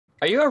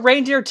Are you a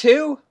reindeer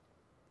too?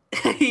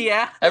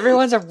 Yeah.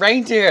 Everyone's a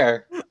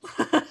reindeer.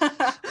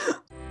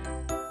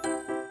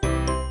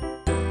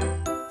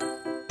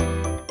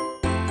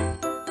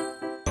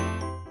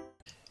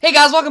 Hey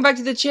guys, welcome back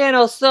to the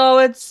channel. So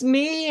it's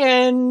me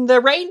and the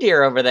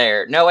reindeer over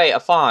there. No, wait, a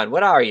fawn.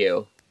 What are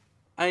you?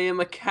 I am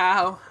a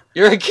cow.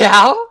 You're a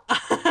cow?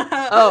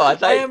 Oh, I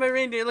thought I am a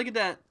reindeer. Look at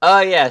that.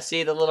 Oh yeah,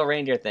 see the little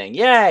reindeer thing.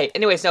 Yay!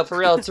 Anyways, no, for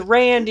real, it's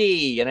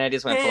Randy, and I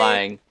just went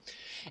flying.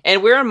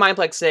 And we're on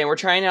Mineplex today, and we're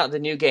trying out the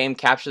new game,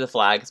 Capture the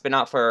Flag. It's been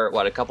out for,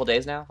 what, a couple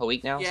days now? A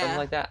week now? Yeah. Something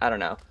like that? I don't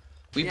know.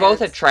 We both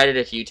have tried it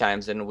a few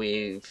times, and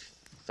I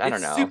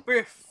don't know. It's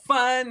super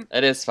fun.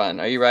 It is fun.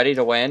 Are you ready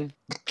to win?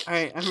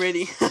 Alright, I'm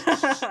ready.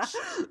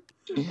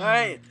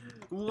 Alright,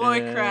 war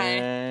cry.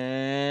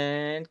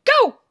 And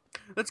go!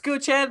 Let's go,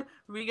 Chad.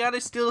 We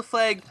gotta steal the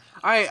flag.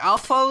 Alright, I'll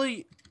follow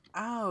you.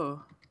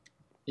 Ow.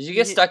 Did you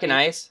get stuck in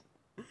ice?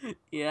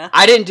 Yeah.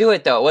 I didn't do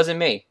it, though. It wasn't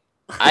me.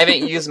 I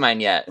haven't used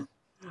mine yet.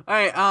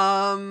 Alright,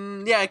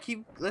 yeah,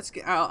 let's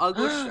get,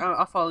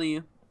 I'll follow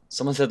you.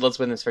 Someone said, let's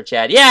win this for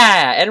Chad.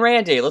 Yeah! And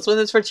Randy! Let's win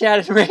this for Chad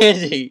and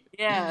Randy!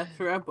 Yeah,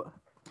 forever.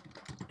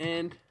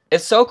 And...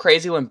 It's so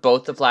crazy when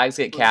both the flags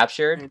get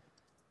captured.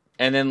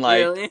 And then,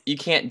 like, really? You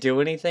can't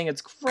do anything.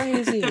 It's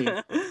crazy.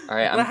 Alright,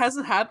 that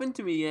hasn't happened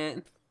to me yet.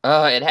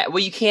 Oh, well,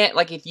 you can't,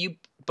 like, if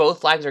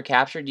both flags are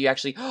captured, you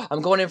actually,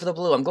 I'm going in for the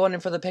blue. I'm going in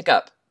for the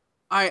pickup.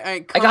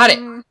 I got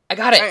it. I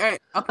got it.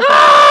 Alright,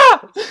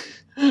 Ah!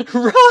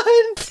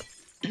 Run!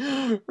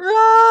 Run!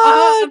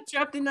 I'm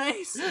trapped in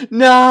ice.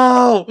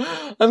 No!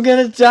 I'm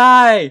gonna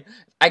die.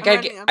 I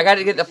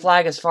gotta get the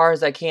flag as far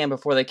as I can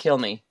before they kill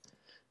me.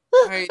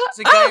 Alright, there's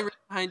a guy right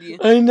behind you.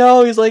 I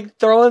know, he's like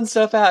throwing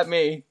stuff at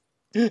me.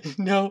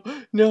 No,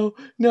 no,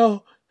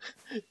 no.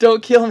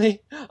 Don't kill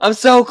me. I'm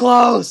so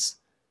close.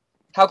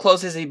 How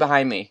close is he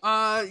behind me?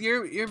 Oh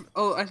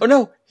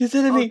no, he's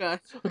hitting me. Gosh.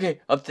 Okay,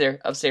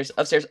 upstairs.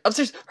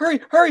 Hurry.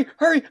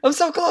 I'm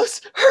so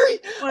close. Hurry.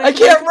 Wait, I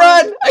can't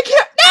run. I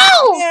can't.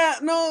 No. Yeah,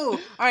 no.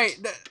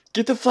 Alright.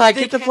 Get the flag.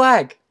 Get the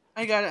flag.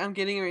 I got it. I'm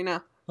getting it right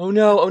now. Oh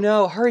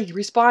no. Hurry.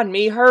 Respawn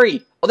me.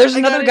 Hurry. Oh, there's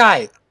another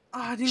guy.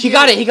 Oh, She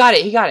got it. He got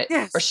it.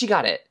 Yes. Or she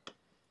got it.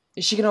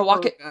 Is she gonna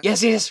walk it?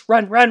 Gosh. Yes.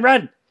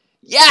 Run.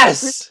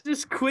 Yes.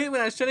 Just quit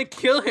when I was trying to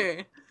kill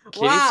her.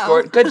 Kitty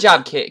scored. Good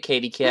job,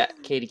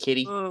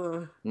 Katie.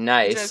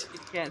 Nice.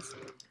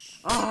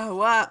 Oh,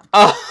 wow.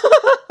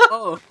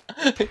 Oh.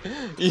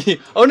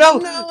 Oh no.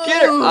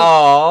 Get her.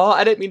 Oh,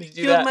 I didn't mean to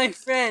do that. Killed my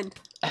friend.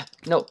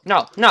 No.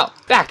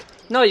 Back.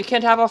 No, you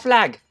can't have our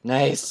flag.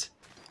 Nice.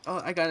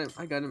 Oh, I got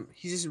him.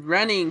 He's just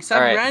running.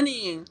 Stop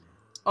running.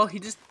 Oh, he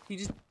just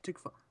took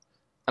fun.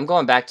 I'm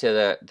going back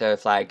to the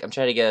flag. I'm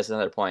trying to get us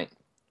another point.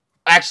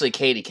 Actually,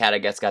 Katie Cat, I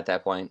guess, got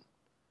that point.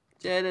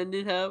 Jed, I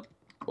need help.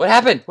 What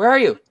happened? Where are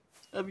you?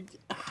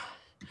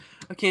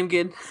 Okay, I'm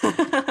good.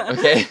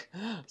 Okay.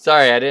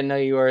 Sorry, I didn't know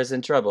you were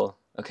in trouble.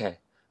 Okay.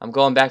 I'm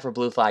going back for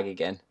blue flag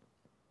again.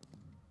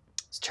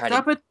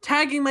 Stop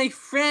attacking my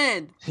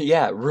friend.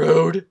 Yeah,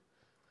 rude.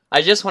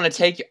 I just want to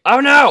take you. Oh,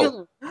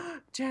 no!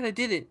 Jed, I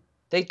did it.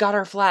 They got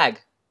our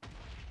flag.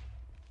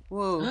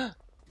 Whoa.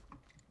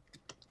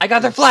 I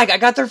got their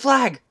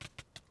flag.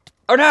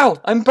 Oh, no!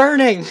 I'm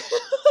burning.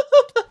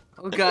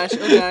 Oh, gosh.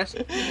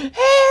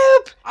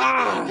 Help!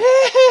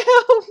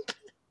 Help!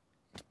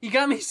 You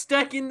got me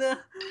stuck in the...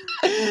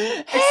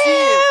 Help!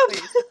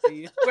 I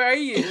see you. Where are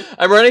you?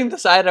 I'm running the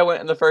side I went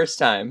in the first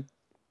time.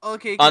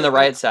 Okay. On the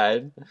right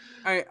side.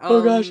 Alright,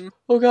 Oh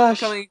gosh.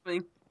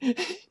 Coming.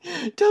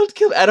 Don't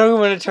kill me. I don't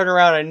want to turn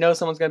around. I know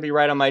someone's going to be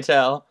right on my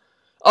tail.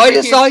 Oh, I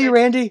just saw you,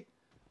 Randy.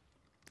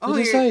 I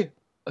just saw you.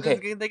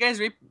 Okay. That guy's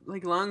right,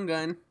 long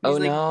gun. He's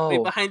no.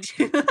 Right behind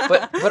you.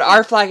 but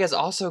our flag is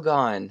also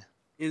gone.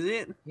 Is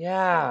it?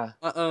 Yeah.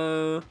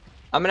 Uh-oh.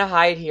 I'm going to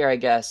hide here, I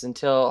guess,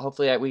 until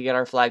hopefully we get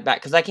our flag back.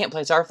 Because I can't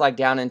place our flag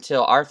down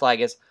until our flag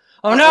is...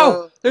 Oh,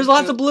 no! There's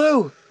lots of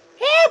blue!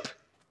 Help!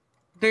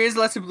 There is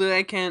lots of blue.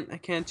 I can't,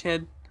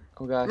 Chad.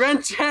 Oh, gosh.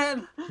 Run,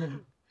 Chad!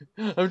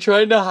 I'm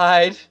trying to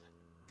hide.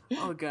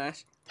 Oh,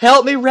 gosh.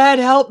 Help me, Red!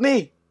 Help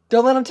me!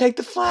 Don't let him take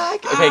the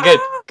flag! Okay,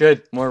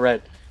 good. More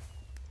red.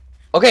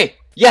 Okay,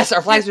 yes,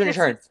 our flag's been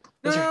returned.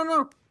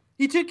 No.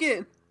 He took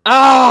it.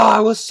 Oh,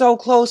 I was so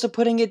close to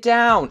putting it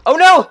down. Oh,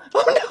 no!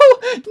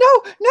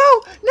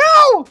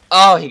 No!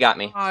 Oh, he got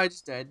me. Oh, I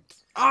just died.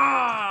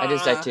 Ah! I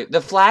just died, too.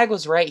 The flag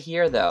was right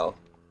here, though.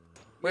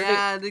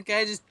 The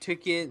guy just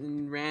took it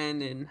and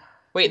ran and...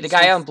 Wait, the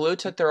guy on blue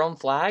took their own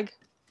flag?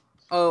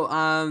 Oh,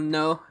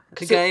 no.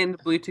 The guy in the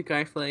blue took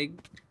our flag.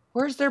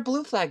 Where's their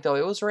blue flag, though?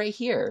 It was right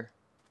here.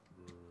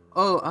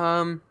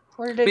 Oh,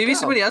 where did it maybe go?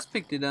 somebody else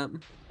picked it up.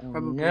 Oh,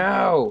 Probably.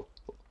 no.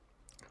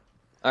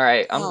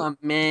 Alright, Oh,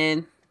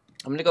 man.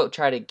 I'm gonna go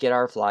try to get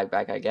our flag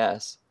back, I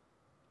guess.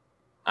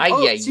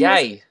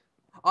 Yay.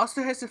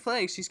 Oster has the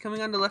flag. She's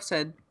coming on the left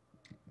side.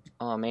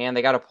 Oh, man,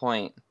 they got a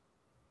point.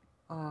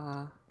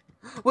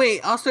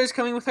 Wait, Oster's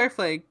coming with her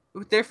flag.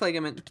 With their flag, I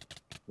meant.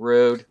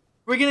 Rude.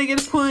 We're gonna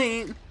get a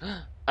point. Oh.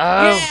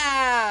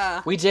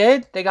 Yeah! We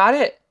did? They got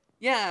it?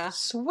 Yeah.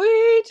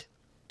 Sweet.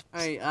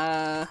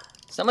 Alright,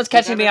 Someone's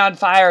catching me on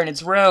fire and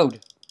it's rude.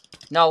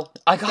 No,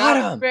 I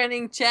got him.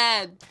 Running,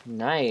 Chad.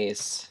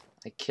 Nice.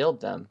 I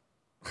killed them.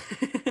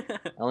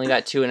 I only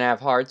got 2.5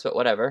 hearts, but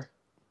whatever.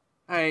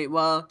 Alright,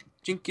 well,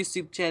 drink your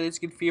soup, Chad. It's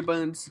good for your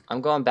bones. I'm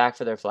going back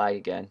for their flag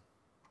again.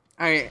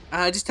 Alright,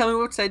 just tell me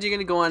what side you're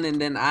gonna go on,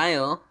 and then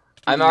I'll.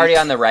 I'm already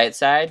on the right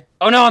side.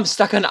 Oh no, I'm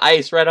stuck on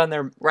ice right on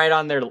their.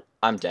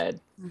 I'm dead.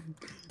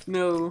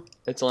 No.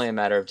 It's only a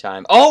matter of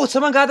time. Oh,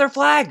 someone got their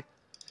flag.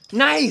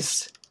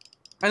 Nice.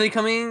 Are they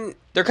coming?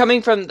 They're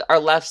coming from our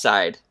left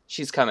side.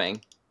 She's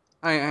coming.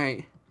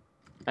 Alright.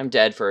 I'm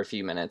dead for a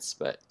few minutes,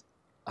 but.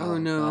 Oh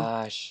no.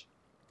 Gosh.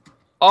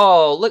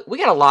 Oh, look, we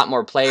got a lot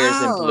more players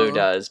than Ow. blue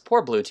does.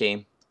 Poor blue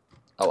team.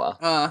 Oh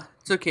well.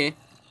 It's okay.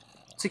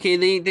 It's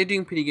okay. They're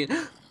doing pretty good.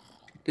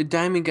 The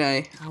diamond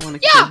guy. I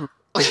want to kill him.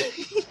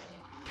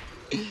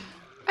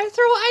 I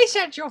throw ice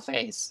at your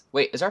face.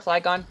 Wait, is our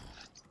flag gone?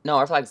 No,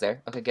 our flag's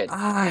there. Okay, good.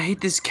 I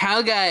hate this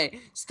cow guy.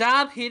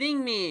 Stop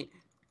hitting me.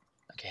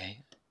 Okay.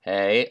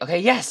 Hey. Okay,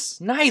 yes.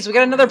 Nice. We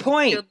got another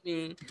point. He killed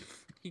me.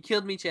 He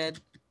killed me, Chad.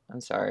 I'm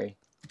sorry.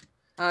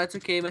 It's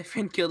okay. My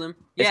friend killed him.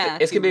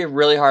 It's gonna be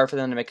really hard for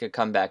them to make a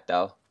comeback,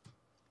 though.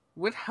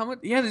 What? How much?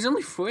 Yeah, there's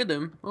only 4 of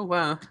them. Oh,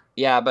 wow.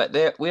 Yeah, but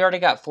we already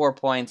got 4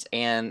 points,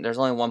 and there's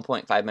only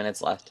 1.5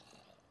 minutes left.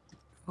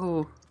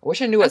 Oh. I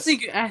wish I knew what...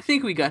 I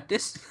think we got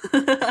this.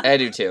 I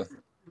do, too.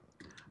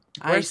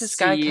 Where's this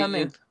guy you.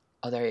 coming?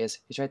 Oh, there he is.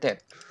 He's right there.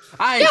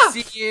 I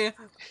see you.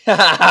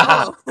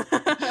 Oh.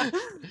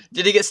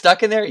 Did he get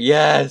stuck in there?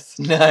 Yes.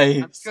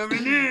 Nice. I'm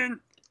coming in.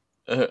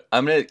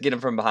 I'm gonna get him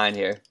from behind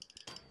here.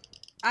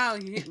 Ow,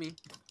 he hit me.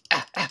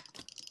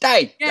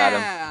 Die! Yeah.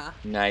 Got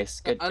him.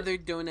 Nice. Good. The other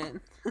donut.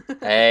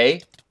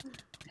 Hey.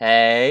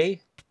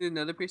 Hey.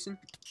 Another person?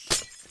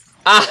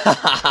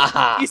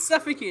 Ah! He's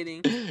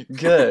suffocating.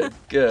 Good,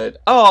 good.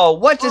 Oh,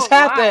 what just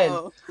happened?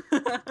 Wow.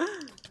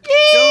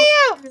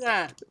 Yeah! Don't do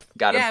that.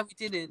 Got him. Yeah, we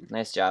did it.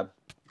 Nice job.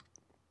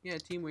 Yeah,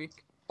 teamwork.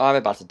 Oh, I'm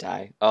about to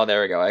die. Oh,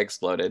 there we go. I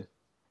exploded.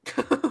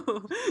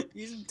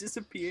 You just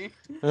disappear.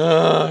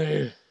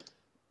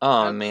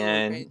 Oh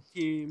man. Red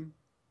team.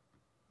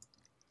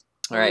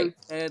 All right.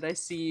 Ed, I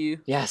see you.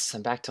 Yes,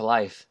 I'm back to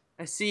life.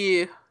 I see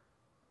you.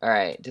 All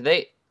right.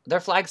 Their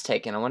flag's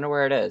taken. I wonder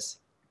where it is.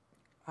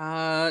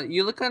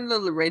 You look on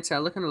the right side.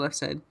 Look on the left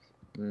side.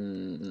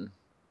 Hmm.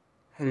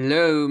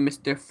 Hello,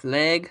 Mr.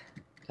 Flag.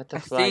 Got the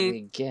flag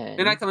again.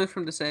 They're not coming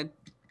from the side.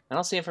 I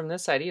don't see him from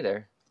this side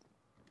either.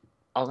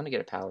 Oh, I'm gonna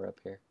get a power up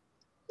here.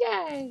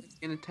 Yay!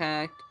 Getting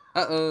attacked.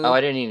 Uh-oh. Oh,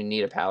 I didn't even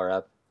need a power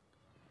up.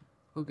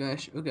 Oh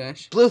gosh, oh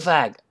gosh. Blue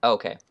flag! Oh,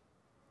 okay.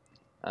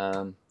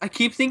 I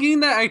keep thinking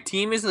that our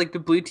team is like the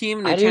blue team.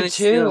 And I do too.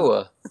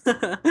 Steal.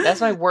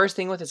 That's my worst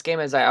thing with this game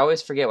is I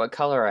always forget what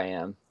color I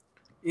am.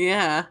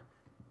 Yeah.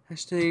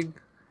 Hashtag.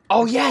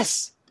 Oh,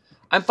 yes!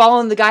 I'm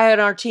following the guy on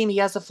our team. He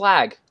has the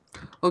flag.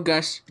 Oh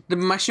gosh. The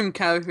mushroom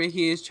cow right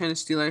here is trying to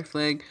steal our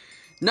flag.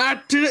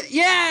 Not to the...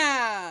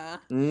 Yeah!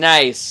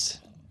 Nice.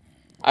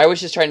 I was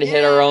just trying to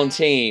hit our own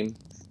team.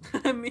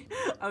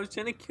 I was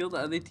trying to kill the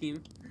other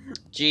team.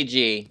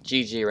 GG.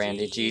 GG,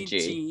 Randy. GG.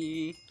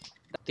 GG.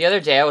 The other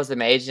day I was the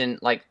mage and,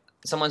 like,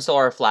 someone stole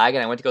our flag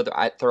and I went to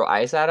go throw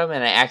ice at him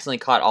and I accidentally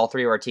caught all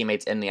 3 of our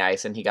teammates in the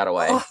ice and he got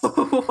away.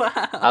 Oh,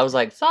 wow. I was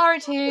like, sorry,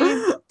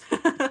 team.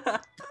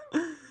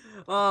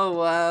 Oh,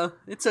 wow.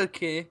 It's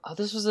okay. Oh,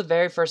 this was the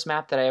very first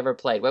map that I ever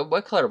played.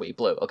 What color are we?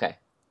 Blue. Okay.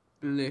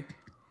 Blue.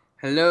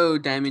 Hello,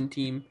 Diamond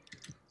Team.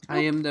 I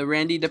am the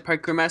Randy, the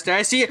parkour master.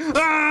 I see you.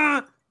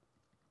 Ah!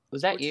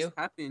 Was that What you? just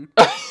happened?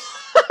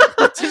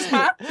 What just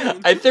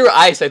happened? I threw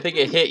ice. I think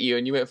it hit you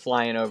and you went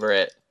flying over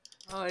it.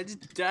 Oh, I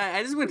just died.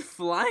 I just went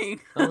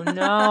flying. Oh,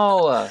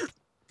 no.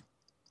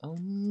 Oh,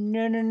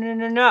 no, no, no,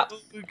 no, no.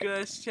 Oh,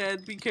 gosh,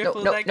 Chad. Be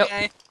careful No, of that no.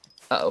 guy.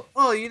 Uh-oh.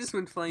 Oh, you just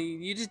went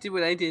flying. You just did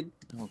what I did.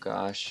 Oh,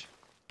 gosh.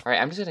 All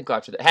right, I'm just going to go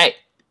after the... Hey!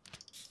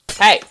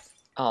 Hey!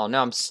 Oh,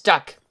 no, I'm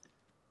stuck.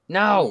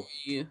 No!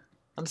 You.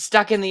 I'm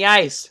stuck in the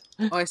ice.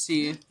 Oh, I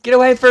see you. Get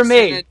away from I'm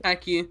me! gonna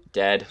attack you.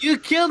 Dead. You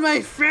killed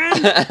my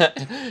friend! How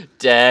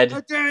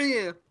Dead. dare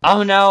you?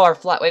 Oh, no, our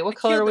flag... Wait, what I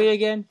color are killed we him.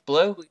 again?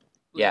 Blue? Blue.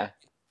 Yeah. Chad,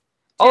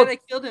 Oh, I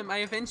killed him. I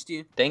avenged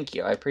you. thank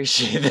you. I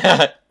appreciate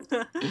that.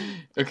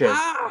 Okay.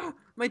 Ah!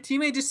 My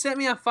teammate just set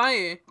me on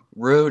fire.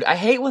 Rude. I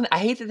hate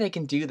that they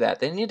can do that.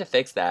 They need to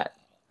fix that.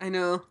 I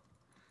know.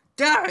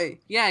 Die!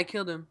 Yeah, I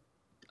killed him.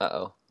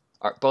 Uh-oh.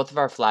 Both of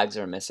our flags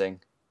are missing.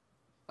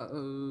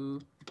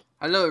 Uh-oh.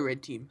 Hello,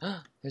 red team.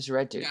 There's a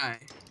red dude. Die.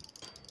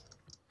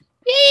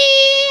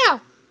 Yeah!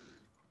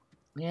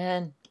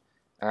 Man.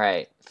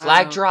 Alright.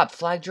 Flag Uh-oh. dropped.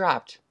 Flag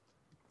dropped.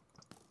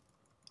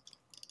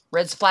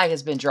 Red's flag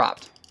has been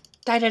dropped.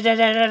 Die, die, die,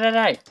 die, die, die,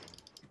 die.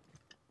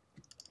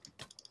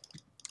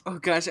 Oh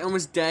gosh, I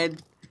almost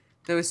died.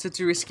 That was such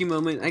a risky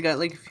moment. I got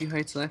like a few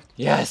hearts left.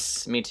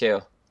 Yes, me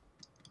too.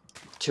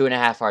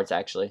 2.5 hearts,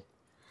 actually.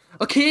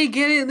 Okay,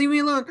 get it. Leave me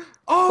alone.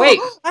 Oh, Wait.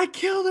 I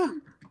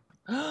killed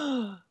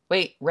him.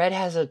 Wait, red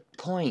has a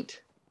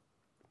point.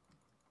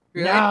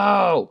 Really?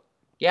 No!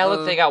 Yeah,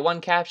 look, they got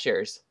 1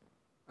 captures.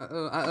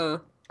 Uh-oh,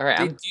 uh-oh. Alright,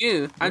 They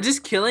do. I'm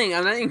just killing.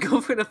 I'm not even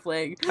going for the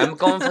flag. I'm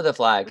going for the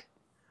flag.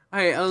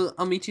 Alright,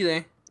 I'll meet you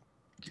there.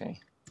 Okay.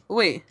 Oh,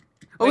 wait.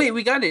 Oh wait,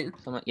 we got it.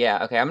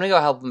 Yeah, okay, I'm gonna go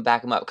help him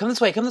back him up. Come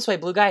this way,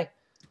 blue guy.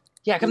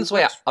 Yeah, come this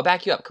way. I'll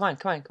back you up. Come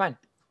on.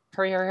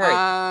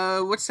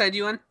 Hurry. What side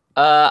you on?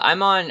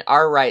 I'm on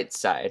our right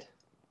side.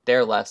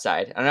 Their left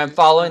side. And I'm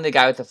following the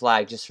guy with the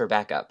flag just for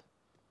backup.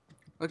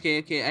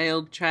 Okay,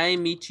 I'll try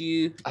and meet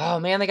you. Oh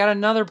man, they got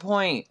another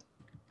point.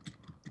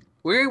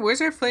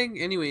 Where's our flag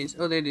anyways?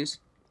 Oh, there it is.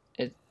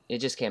 It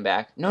just came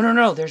back.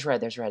 No, there's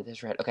red.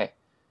 Okay.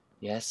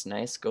 Yes,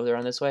 nice. Go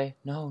around this way.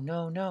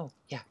 No.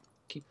 Yeah.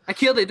 I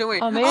killed it, don't worry.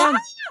 Oh man.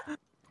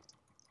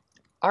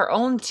 Our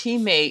own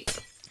teammate.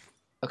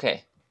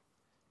 Okay.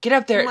 Get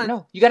up there.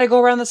 No, you gotta go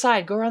around the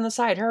side.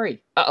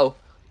 Hurry. Uh-oh.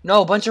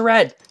 No, bunch of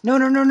red. No.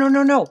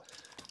 No.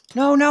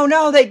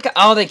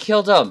 They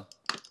killed him.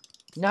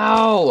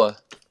 No.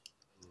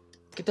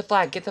 Get the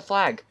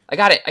flag. I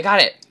got it.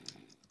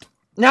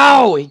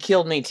 No, he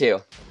killed me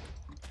too.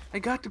 I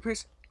got the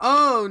person.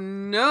 Oh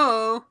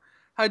no.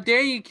 How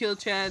dare you kill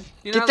Chad?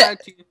 You're not allowed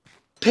to.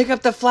 Pick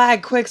up the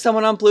flag quick,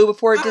 someone on blue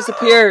before it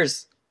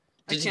disappears.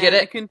 Did you get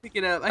it? I couldn't pick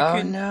it up.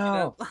 Oh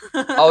no.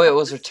 Oh, it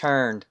was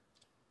returned.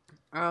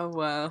 Oh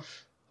wow.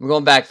 I'm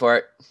going back for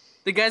it.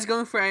 The guy's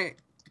going for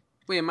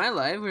Wait, am I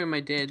alive or am I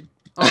dead?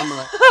 Oh, I'm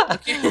alive.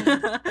 Okay.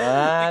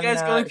 The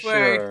guy's going for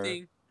our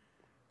thing.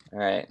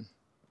 Alright.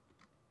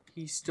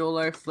 He stole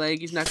our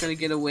flag. He's not gonna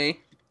get away.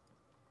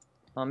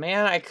 Oh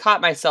man, I caught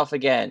myself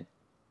again.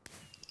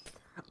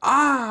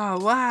 Ah,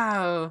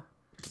 wow.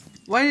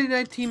 Why did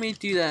that teammate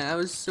do that? I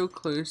was so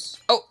close.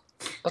 Oh,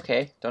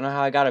 okay. Don't know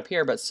how I got up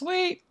here, but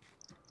sweet.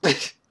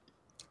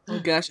 Oh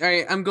gosh.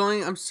 Alright,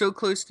 I'm so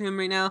close to him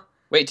right now.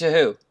 Wait, to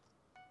who?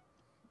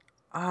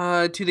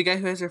 To the guy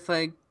who has our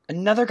flag.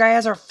 Another guy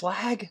has our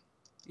flag?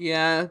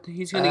 Yeah,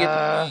 he's gonna get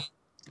the point.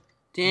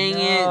 Dang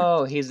it.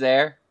 Oh, he's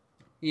there?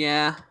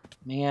 Yeah.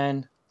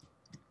 Man.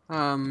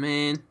 Oh,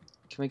 man.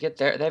 Can we get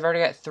there? They've already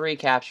got 3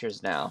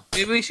 captures now.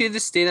 Maybe we should have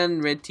just stayed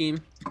on red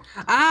team.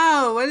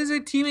 Ow! Why does our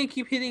teammate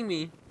keep hitting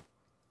me?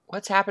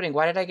 What's happening?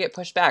 Why did I get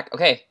pushed back?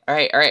 Okay,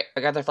 alright.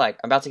 I got their flag.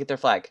 I'm about to get their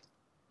flag.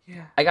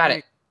 Yeah. I got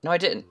it. No, I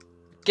didn't.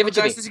 Give it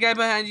to me. There's a guy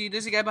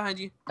behind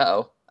you.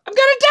 Uh-oh. I'm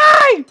gonna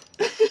die!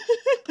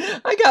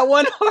 I got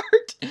 1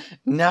 heart.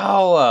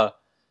 No.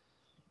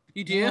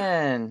 You do?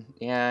 Man.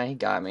 Yeah, he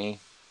got me.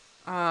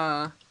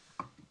 I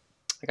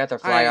got their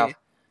flag off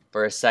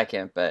for a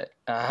second, but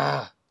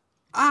Oh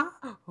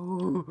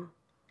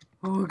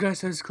gosh,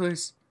 that was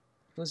close.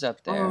 Who's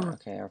up there?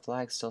 Okay, our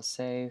flag's still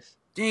safe.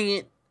 Dang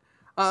it.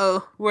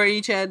 Uh-oh. Where are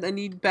you, Chad? I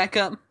need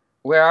backup.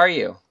 Where are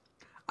you?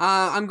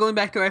 I'm going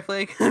back to our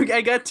flag.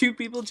 I got 2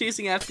 people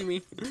chasing after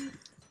me.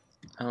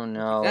 Oh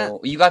no.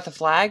 You got the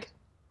flag?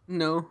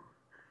 No.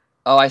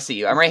 Oh, I see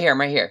you. I'm right here.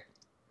 Where'd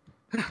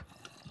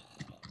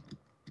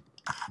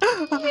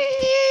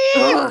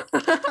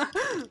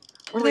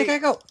that guy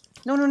go?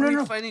 No.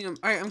 I'm fighting him.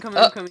 Alright, I'm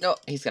coming. No,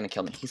 he's gonna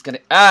kill me.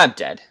 I'm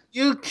dead.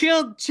 You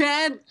killed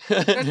Chad!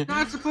 That's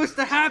not supposed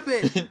to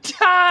happen!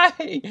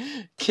 Die!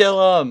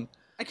 Kill him.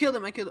 I killed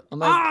him. Oh,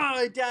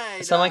 I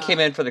died! Someone came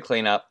in for the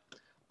cleanup.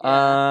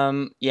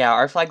 Yeah,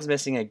 our flag's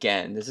missing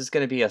again. This is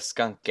gonna be a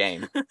skunk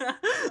game.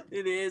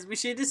 It is. We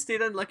should just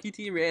stayed on Lucky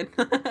Team Ran.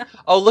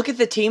 Oh, look at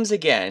the teams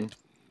again.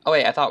 Oh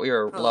wait, I thought we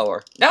were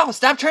lower. No,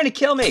 stop trying to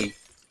kill me!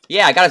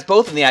 Yeah, I got us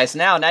both in the ice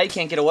now. Now you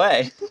can't get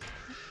away.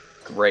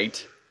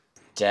 Great.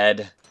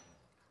 Dead.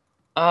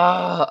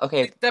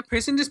 Okay. That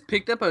person just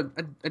picked up a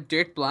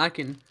dirt block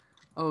and...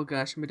 Oh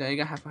gosh, I'm gonna die. I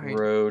got half a heart.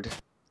 Rude.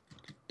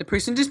 The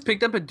person just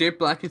picked up a dirt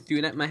block and threw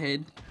it at my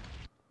head.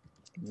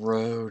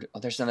 Rude. Oh,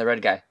 there's another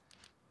red guy.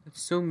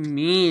 That's so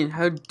mean.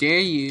 How dare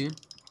you?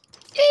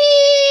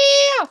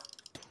 Yeah!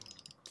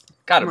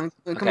 Got him.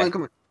 Come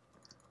on.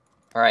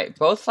 Alright,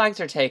 both flags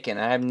are taken.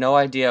 I have no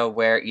idea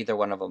where either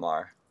one of them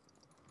are.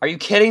 Are you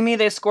kidding me?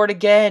 They scored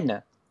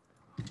again.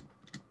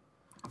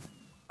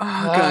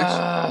 Oh,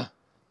 gosh.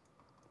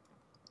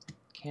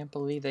 Can't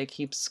believe they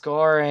keep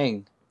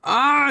scoring.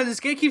 This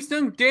guy keeps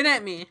throwing dirt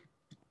at me.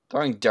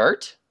 Throwing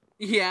dirt?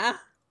 Yeah.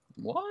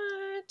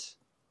 What?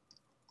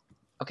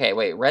 Okay,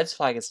 wait. Red's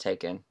flag is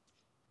taken.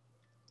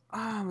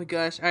 Oh, my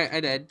gosh. Alright, I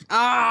died.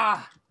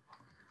 I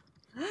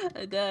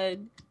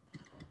died.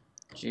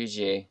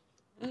 GG.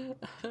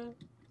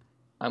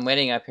 I'm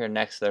waiting up here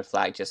next to their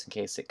flag just in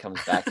case it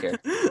comes back here.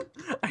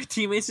 Our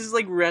teammates just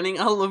like running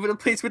all over the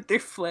place with their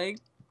flag.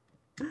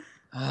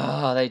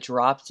 Oh, they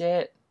dropped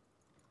it?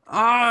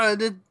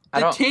 The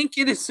tank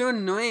kit is so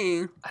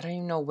annoying. I don't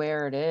even know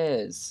where it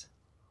is.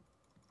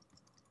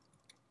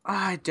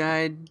 I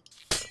died.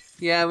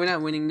 Yeah, we're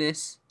not winning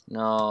this.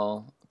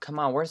 No. Come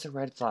on, where's the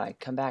red flag?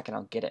 Come back and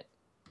I'll get it.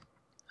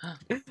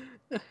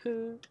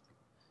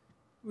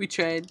 We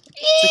tried.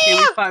 It's okay,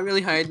 we fought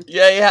really hard.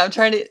 Yeah, I'm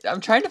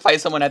trying to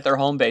fight someone at their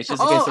home base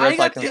just in case the red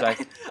flag comes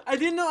back. I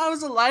didn't know I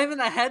was alive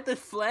and I had the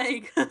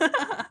flag.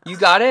 You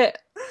got it?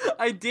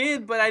 I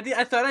did, but I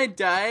thought I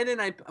died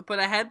but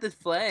I had the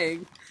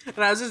flag.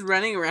 And I was just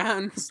running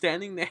around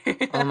standing there.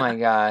 Oh my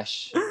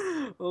gosh.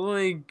 Oh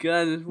my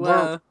god,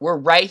 wow. We're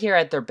right here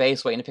at their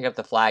base waiting to pick up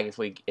the flag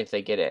if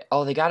they get it.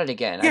 Oh, they got it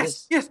again.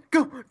 Yes,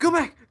 go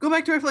back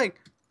to our flag.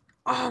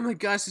 Oh my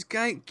gosh, this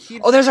guy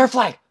keeps... Oh, there's our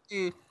flag.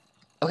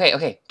 Okay,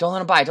 okay. Don't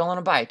let him buy. Don't let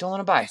him buy. Don't let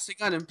him buy. Yes, I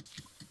got him.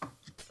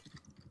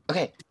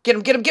 Okay, get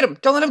him, get him, get him.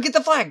 Don't let him get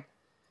the flag.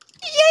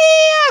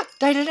 Yeah!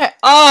 Die, die, die.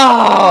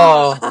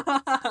 Oh!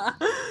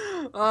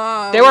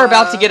 Oh, They were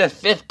about to get a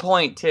 5th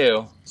point,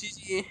 too.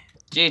 GG.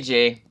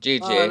 GG. GG.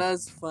 Oh, that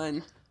was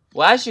fun.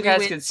 Well, as you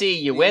guys can see,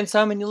 you win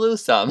some and you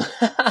lose some.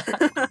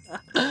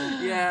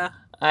 Yeah.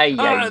 Ay,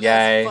 Oh, ay, that's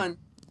ay. fun.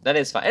 That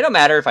is fun. It don't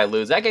matter if I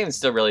lose. That game is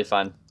still really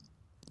fun.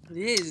 It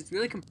is. It's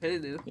really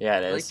competitive. Yeah,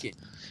 it I is. like it.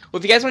 Well,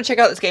 if you guys want to check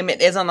out this game,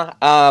 it is on the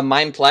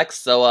Mineplex.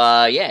 So,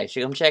 yeah, you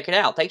should come check it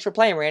out. Thanks for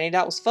playing, Randy.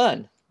 That was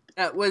fun.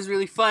 That was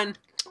really fun.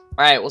 All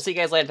right, we'll see you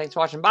guys later. Thanks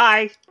for watching.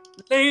 Bye.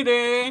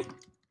 Later.